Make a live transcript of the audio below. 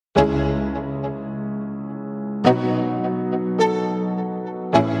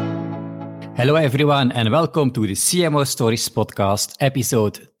Hello, everyone, and welcome to the CMO Stories podcast,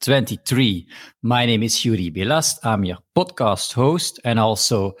 episode 23. My name is Yuri Bilast. I'm your podcast host and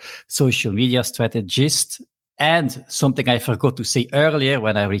also social media strategist. And something I forgot to say earlier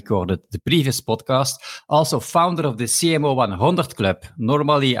when I recorded the previous podcast, also founder of the CMO 100 Club.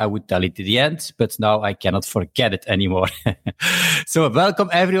 Normally, I would tell it at the end, but now I cannot forget it anymore. So welcome,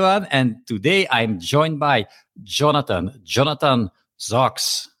 everyone. And today I'm joined by Jonathan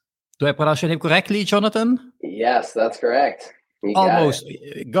Zacks. Do I pronounce your name correctly, Jonathan? Yes, that's correct. Almost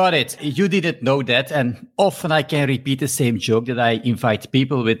got it. You didn't know that. And often I can repeat the same joke that I invite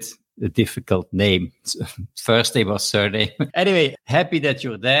people with a difficult name, first name or surname. Anyway, happy that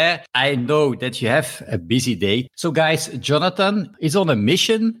you're there. I know that you have a busy day. So guys, Jonathan is on a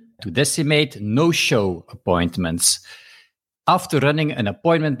mission to decimate no-show appointments. After running an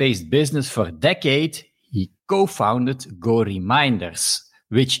appointment-based business for a decade, he co-founded Go Reminders,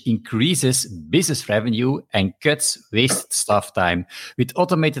 which increases business revenue and cuts wasted staff time with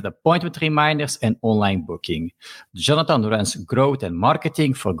automated appointment reminders and online booking. Jonathan runs growth and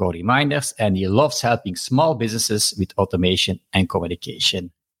marketing for Go Reminders, and he loves helping small businesses with automation and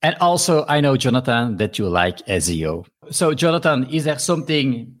communication. And also, I know, Jonathan, that you like SEO. So, Jonathan, is there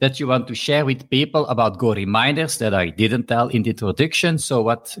something that you want to share with people about Go Reminders that I didn't tell in the introduction? So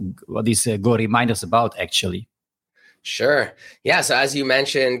what is Go Reminders about, actually? Sure. Yeah. So as you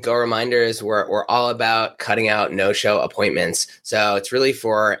mentioned, Go Reminders, we're all about cutting out no-show appointments. So it's really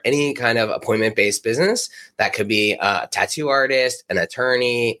for any kind of appointment-based business. That could be a tattoo artist, an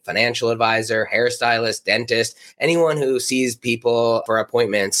attorney, financial advisor, hairstylist, dentist, anyone who sees people for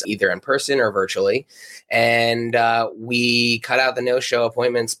appointments, either in person or virtually. And we cut out the no-show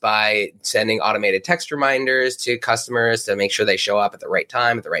appointments by sending automated text reminders to customers to make sure they show up at the right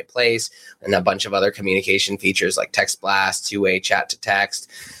time, at the right place, and a bunch of other communication features like text blast, two-way chat to text,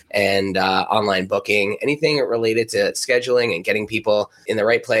 and online booking, anything related to scheduling and getting people in the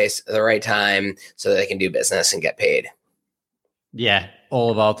right place at the right time so that they can do business and get paid. Yeah,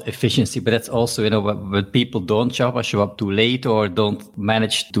 all about efficiency, but that's also, when people don't show up too late or don't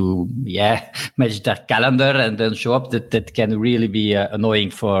manage to, match their calendar and then show up, that can really be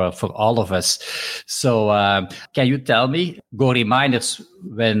annoying for all of us. So can you tell me, Go Reminders,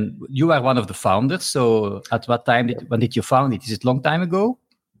 when you are one of the founders, so at what time, when did you found it? Is it a long time ago?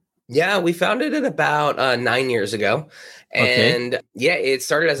 Yeah, we founded it about 9 years ago. And it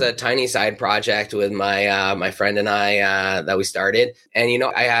started as a tiny side project with my friend and I that we started. And,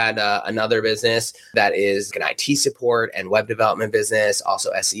 I had another business that is an IT support and web development business,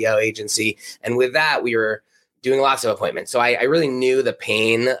 also SEO agency. And with that, we were doing lots of appointments. So I really knew the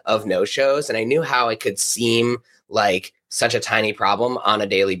pain of no-shows, and I knew how it could seem like such a tiny problem on a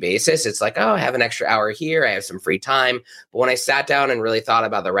daily basis. It's like, oh, I have an extra hour here, I have some free time. But when I sat down and really thought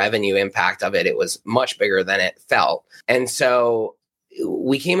about the revenue impact of it, it was much bigger than it felt. And so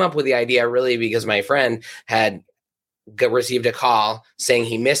we came up with the idea really because my friend had received a call saying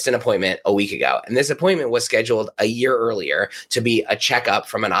he missed an appointment a week ago. And this appointment was scheduled a year earlier to be a checkup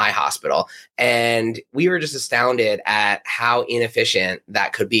from an eye hospital. And we were just astounded at how inefficient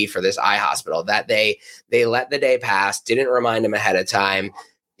that could be for this eye hospital, that they let the day pass, didn't remind him ahead of time.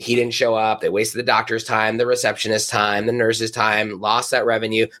 He didn't show up. They wasted the doctor's time, the receptionist's time, the nurse's time, lost that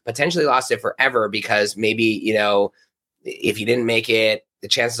revenue, potentially lost it forever because maybe, if you didn't make it, the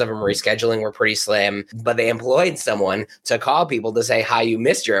chances of them rescheduling were pretty slim, but they employed someone to call people to say, hi, you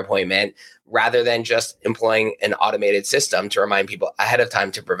missed your appointment, rather than just employing an automated system to remind people ahead of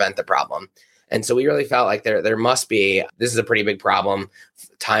time to prevent the problem. And so we really felt like there must be, this is a pretty big problem,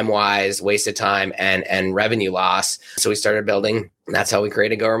 time-wise, wasted time and revenue loss. So we started building, and that's how we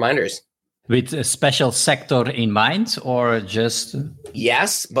created Go Reminders. With a special sector in mind, or just?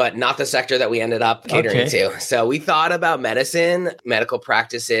 Yes, but not the sector that we ended up catering to. So we thought about medicine, medical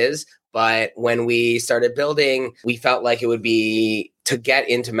practices, but when we started building, we felt like it would be, to get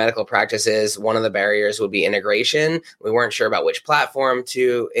into medical practices, one of the barriers would be integration. We weren't sure about which platform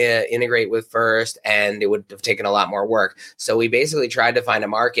to integrate with first, and it would have taken a lot more work. So we basically tried to find a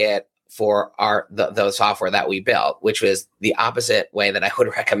market for the software that we built, which was the opposite way that I would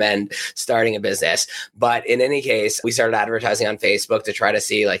recommend starting a business. But in any case, we started advertising on Facebook to try to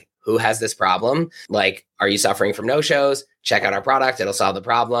see who has this problem? Like, are you suffering from no-shows? Check out our product. It'll solve the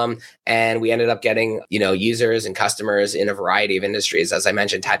problem. And we ended up getting, users and customers in a variety of industries. As I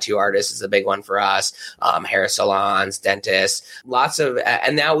mentioned, tattoo artists is a big one for us, hair salons, dentists,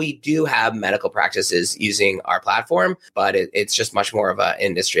 and now we do have medical practices using our platform, but it's just much more of an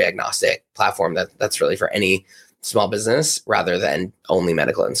industry agnostic platform that's really for any small business rather than only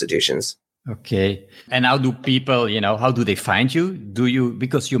medical institutions. Okay. And how do people, how do they find you?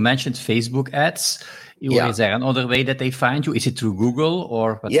 Because you mentioned Facebook ads, or Yeah. is there another way that they find you? Is it through Google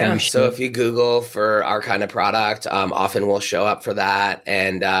or what can Yeah. you So share? if you Google for our kind of product, often we'll show up for that.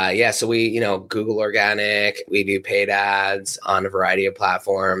 And so we, Google organic, we do paid ads on a variety of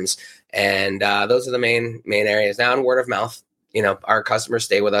platforms. And those are the main areas. Now in word of mouth, our customers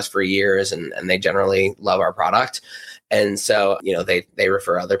stay with us for years and they generally love our product. And so, they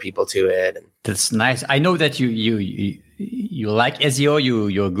refer other people to it. That's nice. I know that you like SEO,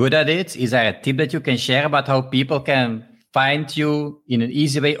 you're good at it. Is there a tip that you can share about how people can find you in an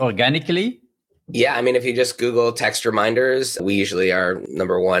easy way organically? Yeah, I mean, if you just Google text reminders, we usually are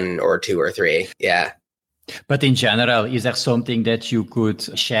number 1 or 2 or 3. Yeah. But in general, is there something that you could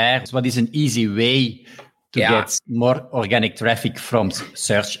share? What is an easy way to get more organic traffic from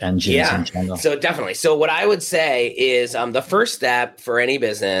search engines in general? So definitely. So what I would say is the first step for any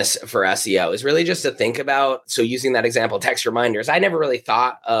business for SEO is really just to think about, so using that example, text reminders. I never really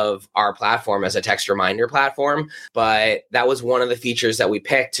thought of our platform as a text reminder platform, but that was one of the features that we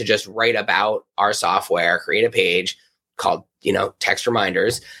picked to just write about our software, create a page called, text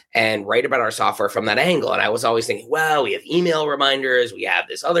reminders and write about our software from that angle. And I was always thinking, well, we have email reminders, we have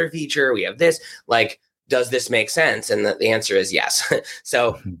this other feature, we have this, does this make sense? And the answer is yes.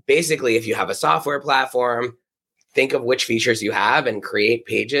 So basically, if you have a software platform, think of which features you have and create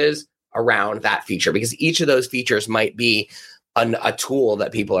pages around that feature, because each of those features might be a tool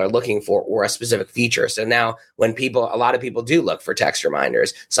that people are looking for or a specific feature. So now a lot of people do look for text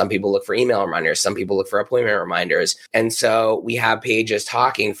reminders. Some people look for email reminders. Some people look for appointment reminders. And so we have pages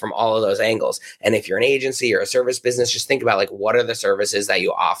talking from all of those angles. And if you're an agency or a service business, just think about what are the services that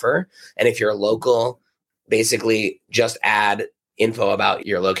you offer? And if you're local, basically just add info about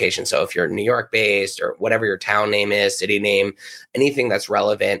your location. So if you're New York based or whatever your town name is, city name, anything that's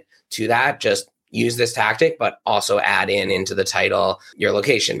relevant to that, just use this tactic, but also add into the title your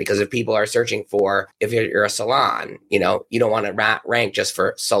location. Because if people are searching for, if you're a salon, you don't want to rank just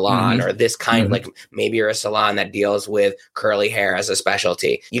for salon or this kind, maybe you're a salon that deals with curly hair as a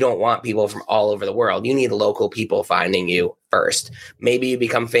specialty. You don't want people from all over the world. You need local people finding you first. Maybe you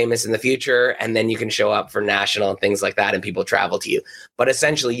become famous in the future and then you can show up for national and things like that and people travel to you. But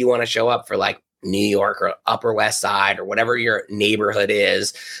essentially you want to show up for New York or Upper West Side or whatever your neighborhood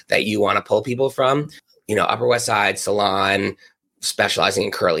is that you want to pull people from, Upper West Side salon, specializing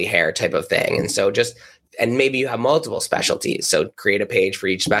in curly hair type of thing. And so and maybe you have multiple specialties. So create a page for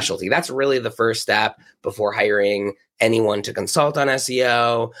each specialty. That's really the first step before hiring anyone to consult on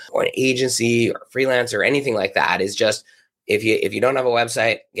SEO or an agency or freelance or anything like that. Is just, if you don't have a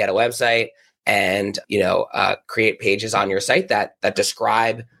website, get a website and, create pages on your site that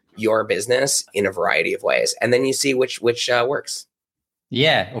describe your business in a variety of ways. And then you see which works.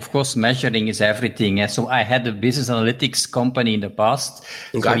 Yeah, of course, measuring is everything. So I had a business analytics company in the past.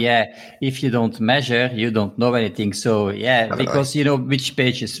 Okay. So if you don't measure, you don't know anything. So because which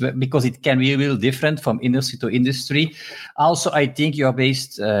pages, because it can be real different from industry to industry. Also, I think you're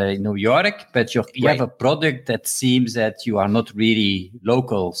based in New York, but you have a product that seems that you are not really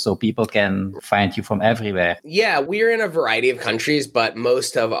local. So people can find you from everywhere. Yeah, we're in a variety of countries, but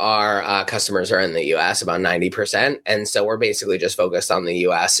most of our customers are in the US, about 90%. And so we're basically just focused on the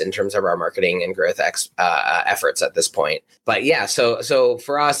US in terms of our marketing and growth efforts at this point. But so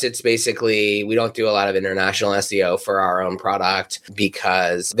for us, it's basically, we don't do a lot of international SEO for our own product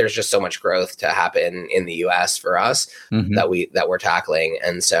because there's just so much growth to happen in the US for us that we're tackling.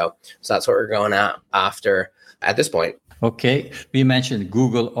 And so that's what we're going after at this point. Okay. We mentioned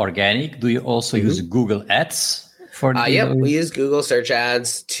Google Organic. Do you also use Google Ads? We use Google search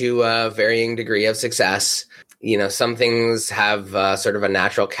ads to a varying degree of success. Some things have sort of a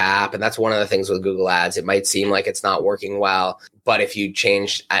natural cap, and that's one of the things with Google Ads. It might seem like it's not working well, but if you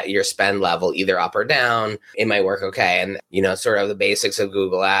change your spend level either up or down, it might work okay. And, sort of the basics of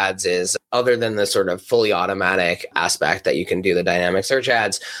Google Ads is, other than the sort of fully automatic aspect that you can do the dynamic search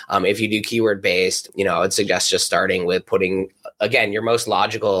ads, if you do keyword based, I would suggest just starting with putting, again, your most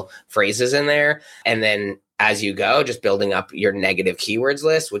logical phrases in there. And then as you go, just building up your negative keywords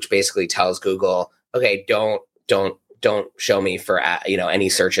list, which basically tells Google, okay, don't show me for, any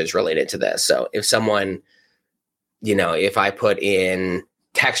searches related to this. So if someone, if I put in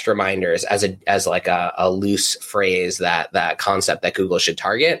text reminders as a loose phrase, that concept that Google should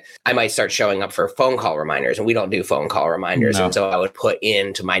target, I might start showing up for phone call reminders, and we don't do phone call reminders. No. And so I would put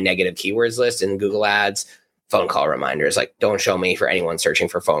into my negative keywords list in Google Ads, phone call reminders, don't show me for anyone searching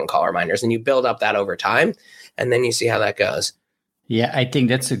for phone call reminders. And you build up that over time, and then you see how that goes. Yeah, I think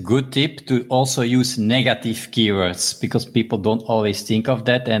that's a good tip to also use negative keywords because people don't always think of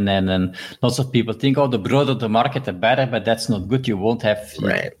that. And then lots of people think, oh, the broader the market, the better, but that's not good. You won't have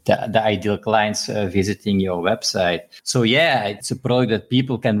Right. the ideal clients visiting your website. So yeah, it's a product that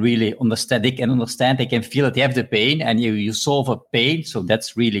people can really understand. They can feel it. They have the pain and you solve a pain. So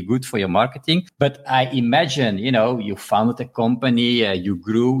that's really good for your marketing. But I imagine, you founded a company, you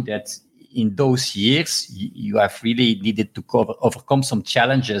grew that. In those years, you have really needed to overcome some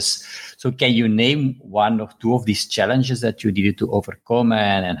challenges. So can you name one or two of these challenges that you needed to overcome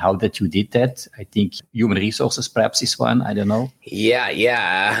and how that you did that? I think human resources perhaps is one. I don't know.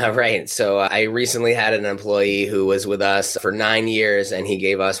 Yeah, right. So I recently had an employee who was with us for 9 years and he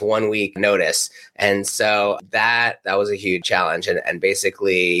gave us 1 week notice. And so that was a huge challenge. And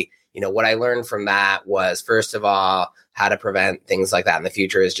basically, what I learned from that was, first of all, how to prevent things like that in the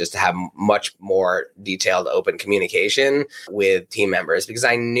future is just to have much more detailed, open communication with team members, because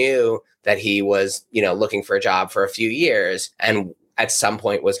I knew that he was, looking for a job for a few years and at some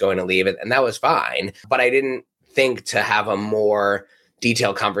point was going to leave it. And that was fine. But I didn't think to have a more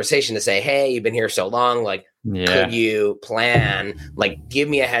detailed conversation to say, hey, you've been here so long, like, could you plan, like, give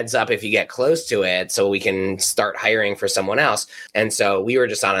me a heads up if you get close to it so we can start hiring for someone else. And so we were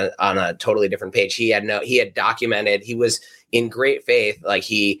just on a totally different page. He had documented, he was in great faith, like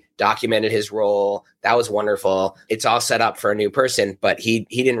he documented his role. That was wonderful. It's all set up for a new person, but he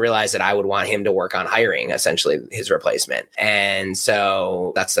didn't realize that I would want him to work on hiring essentially his replacement. And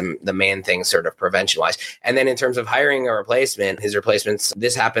so that's the main thing sort of prevention wise. And then in terms of hiring a replacement, his replacements,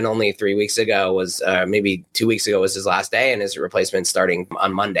 this happened only 3 weeks ago, was maybe 2 weeks ago was his last day, and his replacement starting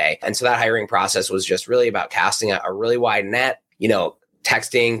on Monday. And so that hiring process was just really about casting a really wide net,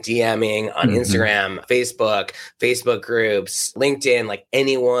 texting, DMing on Instagram, Facebook groups, LinkedIn, like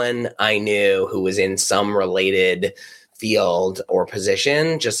anyone I knew who was in some related field or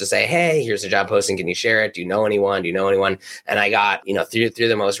position, just to say, hey, here's a job posting. Can you share it? Do you know anyone? And I got, through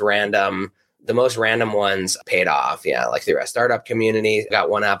the most random ones paid off. Yeah. Like through a startup community, got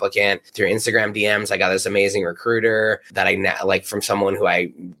one applicant. Through Instagram DMs, I got this amazing recruiter that from someone who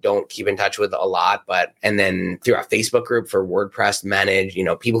I don't keep in touch with a lot, and then through a Facebook group for WordPress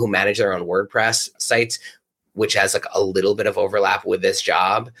people who manage their own WordPress sites, which has like a little bit of overlap with this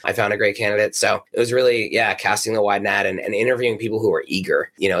job. I found a great candidate. So it was really, casting the wide net and interviewing people who are eager,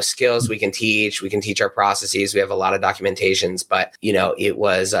 skills we can teach our processes. We have a lot of documentations, but it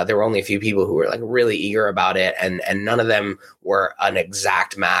was, there were only a few people who were like really eager about it. And none of them were an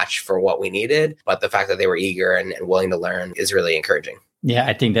exact match for what we needed. But the fact that they were eager and willing to learn is really encouraging. Yeah,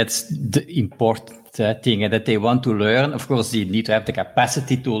 I think that's the important thing, that they want to learn. Of course, they need to have the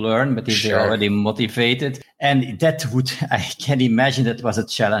capacity to learn, but if they're already motivated, and I can imagine that was a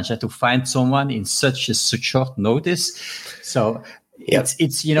challenge to find someone in such short notice. So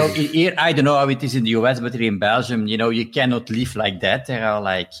it's here, I don't know how it is in the US, but here in Belgium, you cannot live like that. There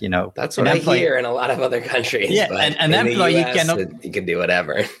are that's what I hear in a lot of other countries. Yeah, but an employee you can do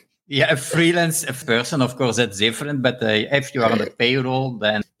whatever. Yeah, a freelance person, of course, that's different. But if you are on the payroll,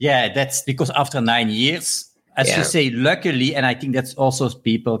 then that's because after 9 years, as you say, luckily, and I think that's also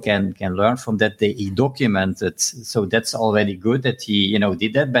people can learn from that. He documented, so that's already good that he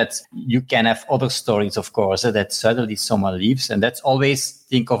did that. But you can have other stories, of course, that suddenly someone leaves, and that's always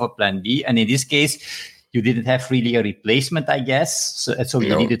think of a plan B. And in this case, you didn't have really a replacement, I guess. So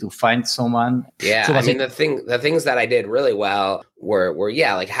you needed to find someone. Yeah. So the things that I did really well were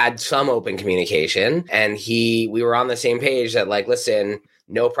had some open communication, and we were on the same page that listen,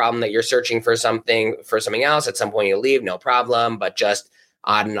 no problem that you're searching for something else. At some point you leave, no problem, but just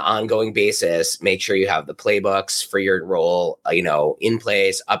on an ongoing basis, make sure you have the playbooks for your role, in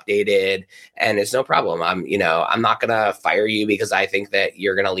place, updated, and it's no problem. I'm not going to fire you because I think that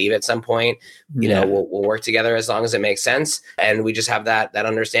you're going to leave at some point. We'll work together as long as it makes sense. And we just have that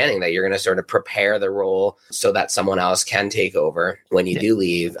understanding that you're going to sort of prepare the role so that someone else can take over when you do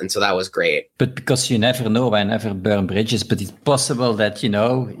leave. And so that was great. But because you never know, I never burn bridges, but it's possible that,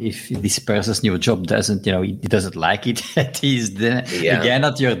 if this person's new job doesn't, he doesn't like it, that he's again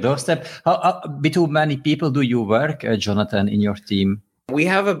at your doorstep. With how many people do you work, Jonathan, in your team? We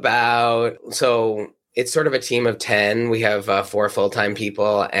have it's sort of a team of 10. We have 4 full-time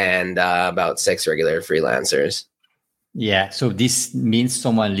people and about 6 regular freelancers. Yeah, so this means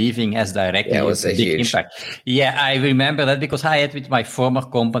someone leaving has directly a big impact. Yeah, I remember that because I had with my former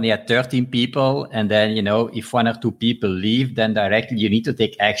company at 13 people. And then, if 1 or 2 people leave, then directly you need to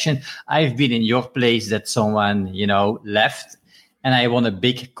take action. I've been in your place that someone, left. and I won a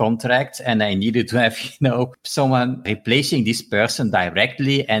big contract and I needed to have, someone replacing this person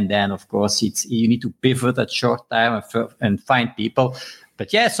directly. And then of course you need to pivot at short time and find people.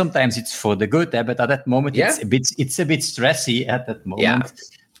 But yeah, sometimes it's for the good, but at that moment, it's a bit stressy at that moment.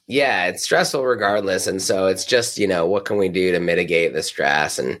 Yeah, it's stressful regardless. And so it's just, what can we do to mitigate the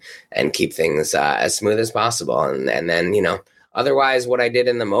stress and keep things as smooth as possible? And then, otherwise, what I did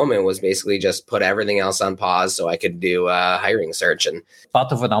in the moment was basically just put everything else on pause so I could do a hiring search. And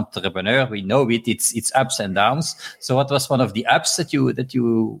part of an entrepreneur, we know it's ups and downs. So what was one of the ups that you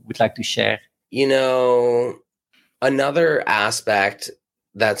would like to share? Another aspect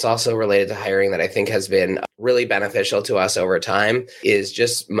that's also related to hiring that I think has been really beneficial to us over time is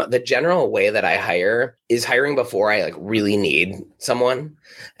just the general way that I hire is hiring before I really need someone.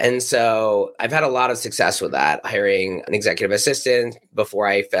 And so I've had a lot of success with that, hiring an executive assistant before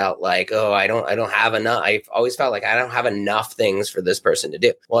I felt like, I don't have enough. I've always felt like I don't have enough things for this person to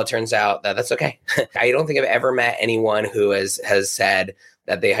do. Well, it turns out that that's okay. I don't think I've ever met anyone who has said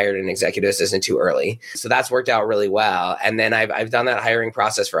that they hired an executive assistant too early. So that's worked out really well. And then I've done that hiring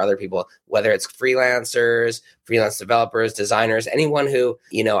process for other people, whether it's freelancers, freelance developers, designers, anyone who,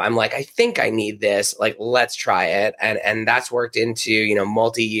 I'm like, I think I need this, let's try it. And that's worked into,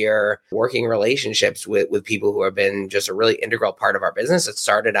 multi-year working relationships with people who have been just a really integral part of our business. It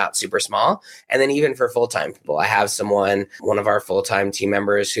started out super small. And then even for full-time people, I have one of our full-time team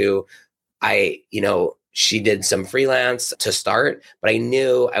members who she did some freelance to start, but I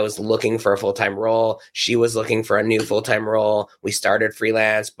knew I was looking for a full-time role. She was looking for a new full-time role. We started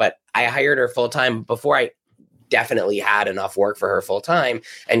freelance, but I hired her full-time before I definitely had enough work for her full-time.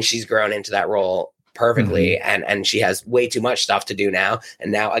 And she's grown into that role perfectly. Mm-hmm. And she has way too much stuff to do now.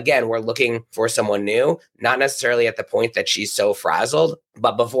 And now, again, we're looking for someone new, not necessarily at the point that she's so frazzled,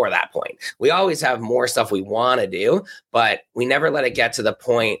 but before that point. We always have more stuff we want to do, but we never let it get to the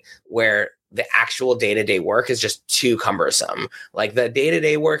point where the actual day-to-day work is just too cumbersome. The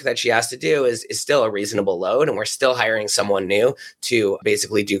day-to-day work that she has to do is still a reasonable load. And we're still hiring someone new to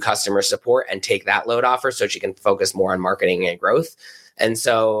basically do customer support and take that load off her so she can focus more on marketing and growth. And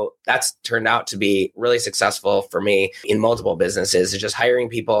so that's turned out to be really successful for me in multiple businesses, is just hiring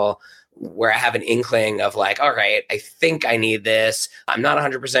people where I have an inkling of all right, I think I need this. I'm not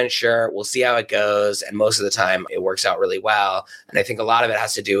 100% sure. We'll see how it goes. And most of the time it works out really well. And I think a lot of it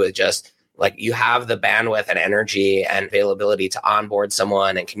has to do with just you have the bandwidth and energy and availability to onboard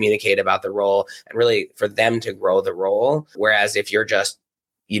someone and communicate about the role and really for them to grow the role. Whereas if you're just,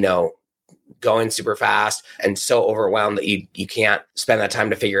 going super fast and so overwhelmed that you can't spend that time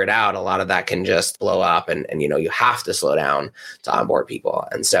to figure it out, a lot of that can just blow up and you have to slow down to onboard people.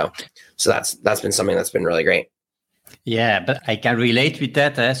 And so that's been something that's been really great. Yeah, but I can relate with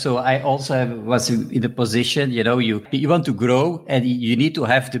that. So I also was in a position, you want to grow and you need to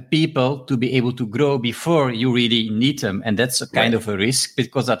have the people to be able to grow before you really need them. And that's a kind of a risk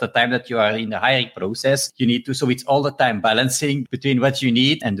because at the time that you are in the hiring process, you need to. So it's all the time balancing between what you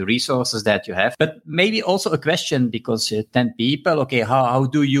need and the resources that you have. But maybe also a question because 10 people, okay, how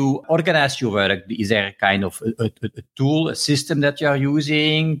do you organize your work? Is there a kind of a tool, a system that you are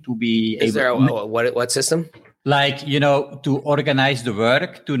using to be able? Is there what system? To organize the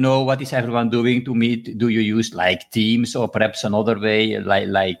work, to know what is everyone doing to meet. Do you use Teams or perhaps another way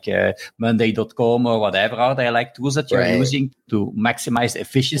like Monday.com or whatever? Are there tools that you're using to maximize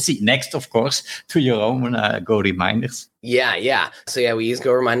efficiency next, of course, to your own Go reminders? Yeah. So we use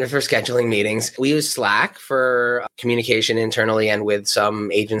Go Reminder for scheduling meetings. We use Slack for communication internally and with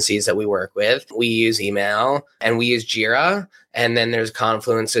some agencies that we work with. We use email and we use Jira. And then there's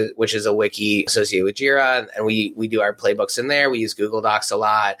Confluence, which is a wiki associated with Jira. And we do our playbooks in there. We use Google Docs a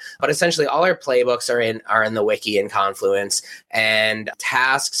lot. But essentially all our playbooks are in the wiki in Confluence. And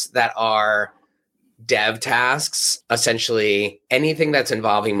tasks that are dev tasks, essentially anything that's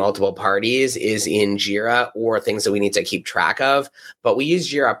involving multiple parties is in Jira or things that we need to keep track of. But we use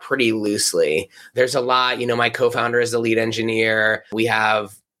Jira pretty loosely. There's a lot, my co-founder is the lead engineer. We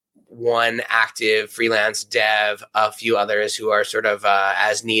have one active freelance dev, a few others who are sort of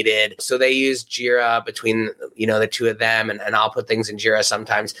as needed. So they use Jira between, the two of them and I'll put things in Jira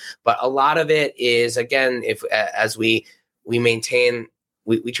sometimes. But a lot of it is, again, as we maintain,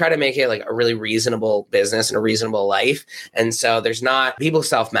 we try to make it a really reasonable business and a reasonable life. And so people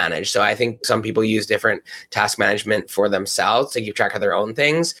self-manage. So I think some people use different task management for themselves to keep track of their own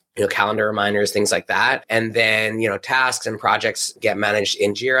things, calendar reminders, things like that. And then, tasks and projects get managed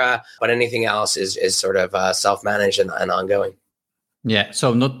in Jira, but anything else is sort of self-managed and ongoing. Yeah,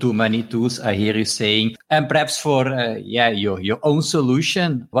 so not too many tools, I hear you saying. And perhaps for your own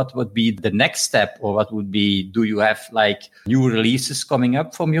solution, what would be the next step, or what would be, do you have like new releases coming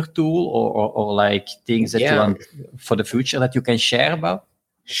up from your tool, or like things that you want for the future that you can share about?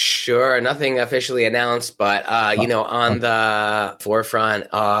 Sure. Nothing officially announced, but, on the forefront,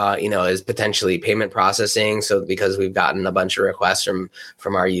 is potentially payment processing. So because we've gotten a bunch of requests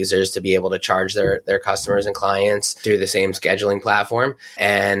from our users to be able to charge their customers and clients through the same scheduling platform,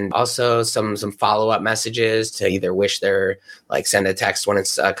 and also some follow-up messages to either wish their, like, send a text when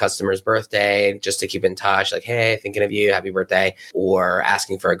it's a customer's birthday, just to keep in touch, like, hey, thinking of you, happy birthday, or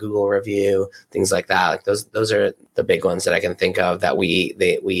asking for a Google review, things like that. Like those are the big ones that I can think of that we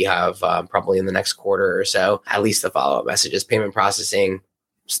have probably in the next quarter or so, at least the follow-up messages. Payment processing,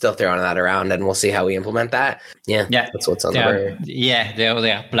 still throwing that around, and we'll see how we implement that. Yeah, that's what's on the burner. Yeah, there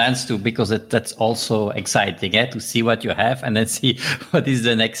are plans to, because that's also exciting, to see what you have and then see what is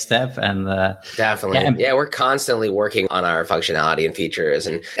the next step. And definitely, we're constantly working on our functionality and features,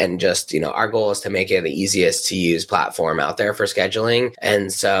 and just, our goal is to make it the easiest to use platform out there for scheduling.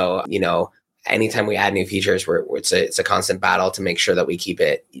 And so, anytime we add new features, it's a constant battle to make sure that we keep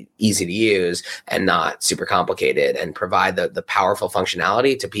it easy to use and not super complicated, and provide the powerful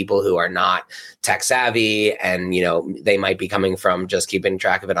functionality to people who are not tech savvy, and they might be coming from just keeping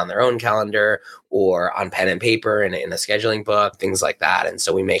track of it on their own calendar or on pen and paper in a scheduling book, things like that. And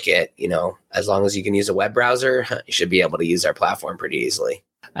so we make it, as long as you can use a web browser, you should be able to use our platform pretty easily.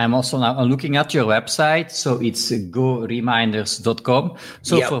 I'm also now looking at your website. So it's goreminders.com.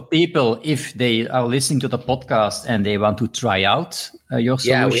 So for people, if they are listening to the podcast and they want to try out your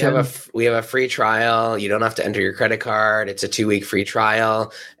solution. Yeah, we have a free trial. You don't have to enter your credit card. It's a 2-week free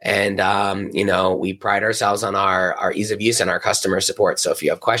trial. And, we pride ourselves on our ease of use and our customer support. So if you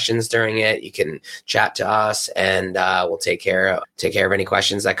have questions during it, you can chat to us, and we'll take care of any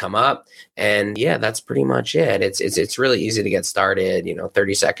questions that come up. And that's pretty much it. It's really easy to get started,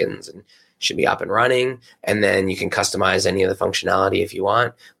 30 seconds, and should be up and running. And then you can customize any of the functionality if you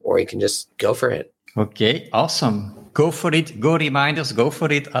want, or you can just go for it. Okay, awesome. Go for it. Go Reminders. Go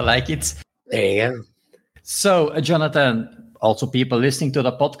for it. I like it. There you go. So, Jonathan, also people listening to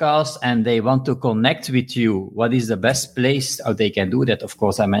the podcast and they want to connect with you, what is the best place how they can do that? Of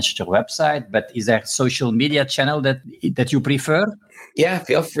course, I mentioned your website, but is there a social media channel that you prefer? Yeah,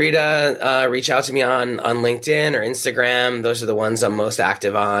 feel free to reach out to me on LinkedIn or Instagram. Those are the ones I'm most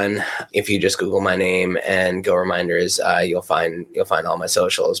active on. If you just Google my name and Go Reminders, you'll find all my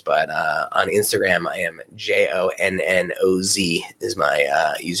socials. But on Instagram, I am JONNOZ is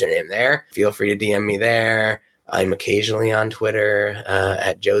my username there. Feel free to DM me there. I'm occasionally on Twitter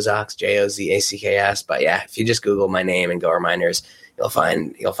at Zacks, JOZACKS. But yeah, if you just Google my name and Go Reminders, you'll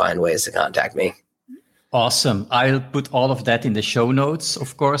find ways to contact me. Awesome. I'll put all of that in the show notes,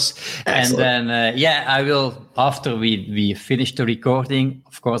 of course. Excellent. And then, I will, after we finish the recording,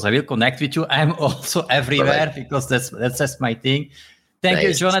 of course, I will connect with you. I'm also everywhere because that's my thing. Thank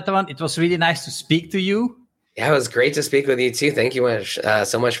you, Jonathan. It was really nice to speak to you. Yeah, it was great to speak with you too. Thank you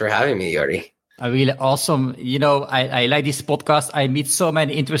so much for having me, Jordi. Really awesome. I like this podcast. I meet so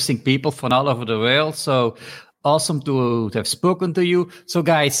many interesting people from all over the world. So awesome to have spoken to you. So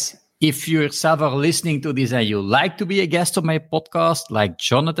guys, if you yourself are listening to this and you like to be a guest on my podcast, like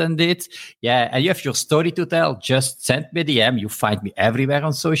Jonathan did, and you have your story to tell, just send me a DM. You find me everywhere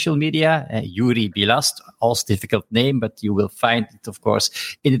on social media. Yuri Bilast, also difficult name, but you will find it, of course,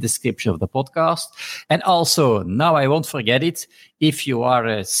 in the description of the podcast. And also, now I won't forget it, if you are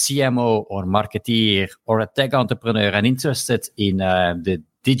a CMO or marketeer or a tech entrepreneur and interested in the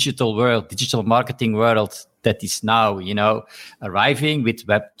digital marketing world, that is now, arriving with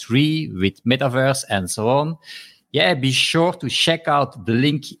Web3, with Metaverse, and so on. Be sure to check out the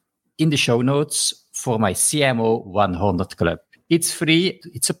link in the show notes for my CMO 100 Club. It's free.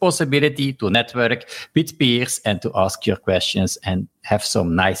 It's a possibility to network with peers and to ask your questions and have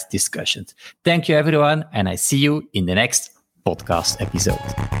some nice discussions. Thank you, everyone, and I see you in the next podcast episode.